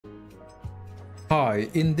Hi,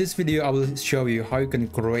 in this video I will show you how you can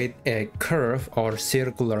create a curve or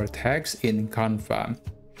circular text in Canva.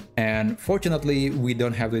 And fortunately, we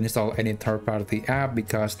don't have to install any third-party app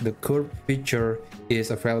because the curve feature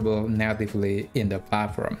is available natively in the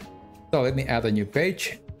platform. So let me add a new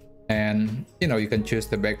page, and you can choose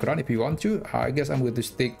the background if you want to. I guess I'm going to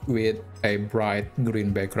stick with a bright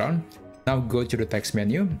green background. Now go to the text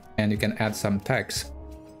menu and you can add some text.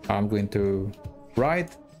 I'm going to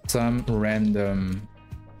write some random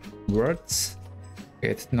words.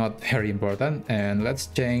 It's not very important, and let's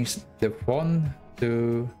change the font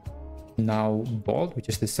to now bold, which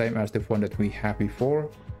is the same as the font that we had before.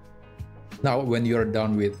 Now when you're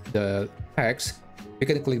done with the text, you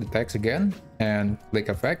can click the text again and click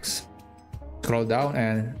effects, scroll down,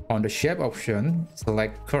 and on the shape option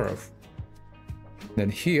select curve. Then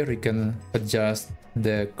here you can adjust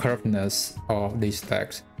the curveness of this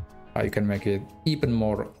text. You can make it even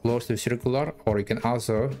more close to circular, or you can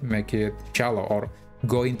also make it shallow or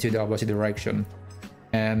go into the opposite direction.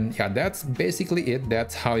 And yeah, that's basically it.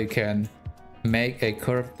 That's how you can make a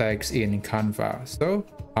curved text in Canva. So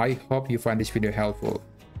I hope you find this video helpful.